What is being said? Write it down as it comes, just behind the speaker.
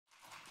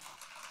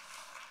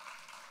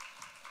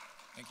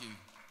Thank you.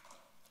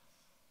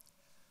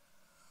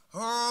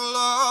 Oh,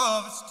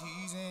 love is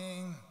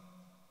teasing,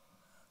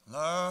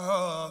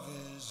 love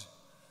is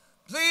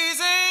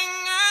pleasing,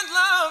 and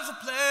love's a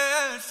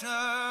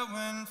pleasure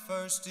when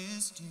first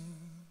is due.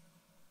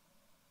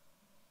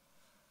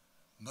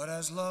 But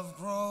as love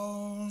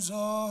grows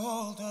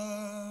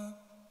older,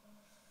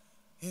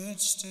 it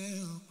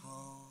still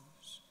grows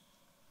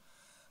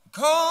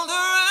colder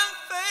and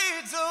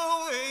fades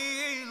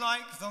away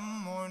like the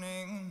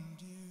morning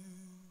dew.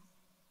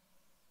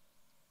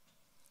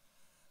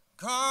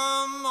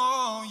 Come,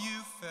 all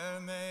you fair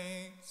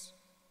maids,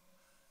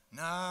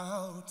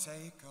 now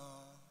take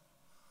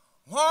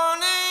a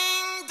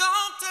warning.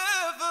 Don't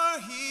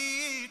ever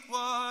heed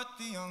what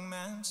the young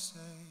man say.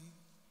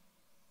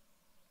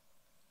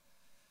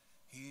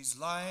 He's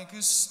like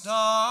a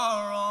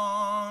star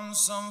on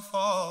some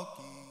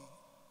foggy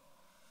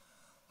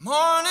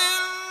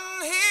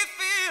morning. He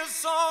feels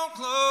so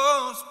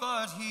close,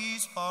 but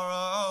he's far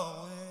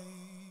away.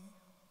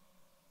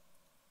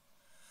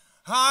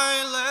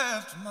 I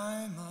left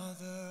my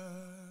mother,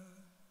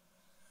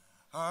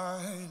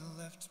 I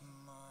left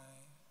my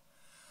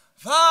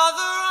father,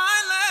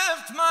 I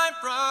left my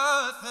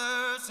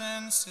brothers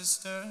and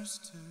sisters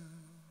too.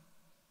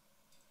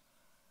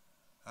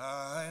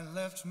 I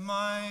left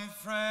my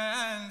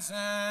friends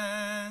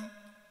and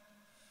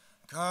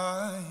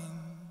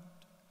kind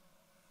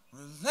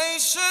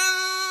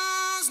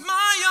relations,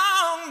 my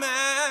young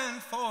man,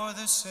 for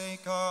the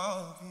sake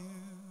of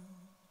you.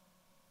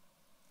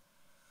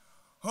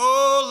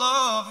 Oh,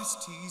 love is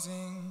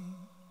teasing,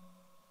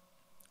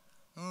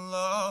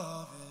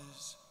 love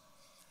is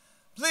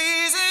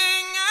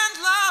pleasing,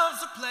 and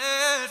love's a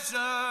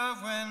pleasure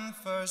when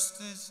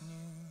first is new.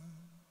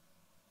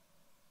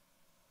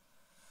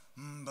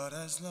 But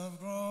as love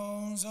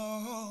grows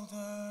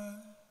older,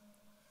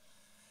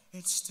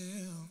 it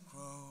still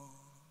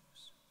grows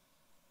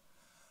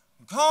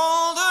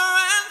colder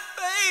and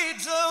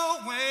fades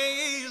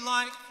away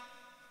like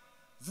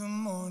the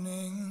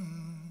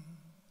morning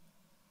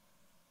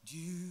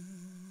dew.